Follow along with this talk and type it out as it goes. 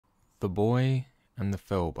The Boy and the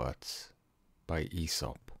Filberts by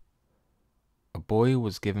Aesop. A boy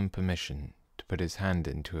was given permission to put his hand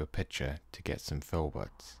into a pitcher to get some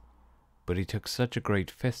filberts, but he took such a great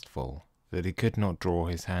fistful that he could not draw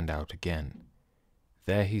his hand out again.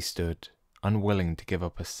 There he stood, unwilling to give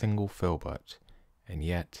up a single filbert, and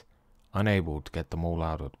yet unable to get them all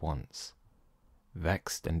out at once.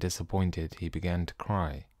 Vexed and disappointed, he began to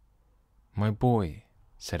cry. "My boy,"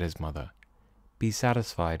 said his mother, "be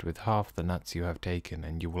satisfied with half the nuts you have taken,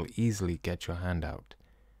 and you will easily get your hand out.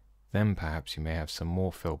 Then perhaps you may have some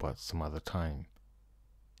more filberts some other time.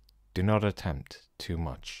 Do not attempt too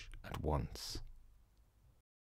much at once."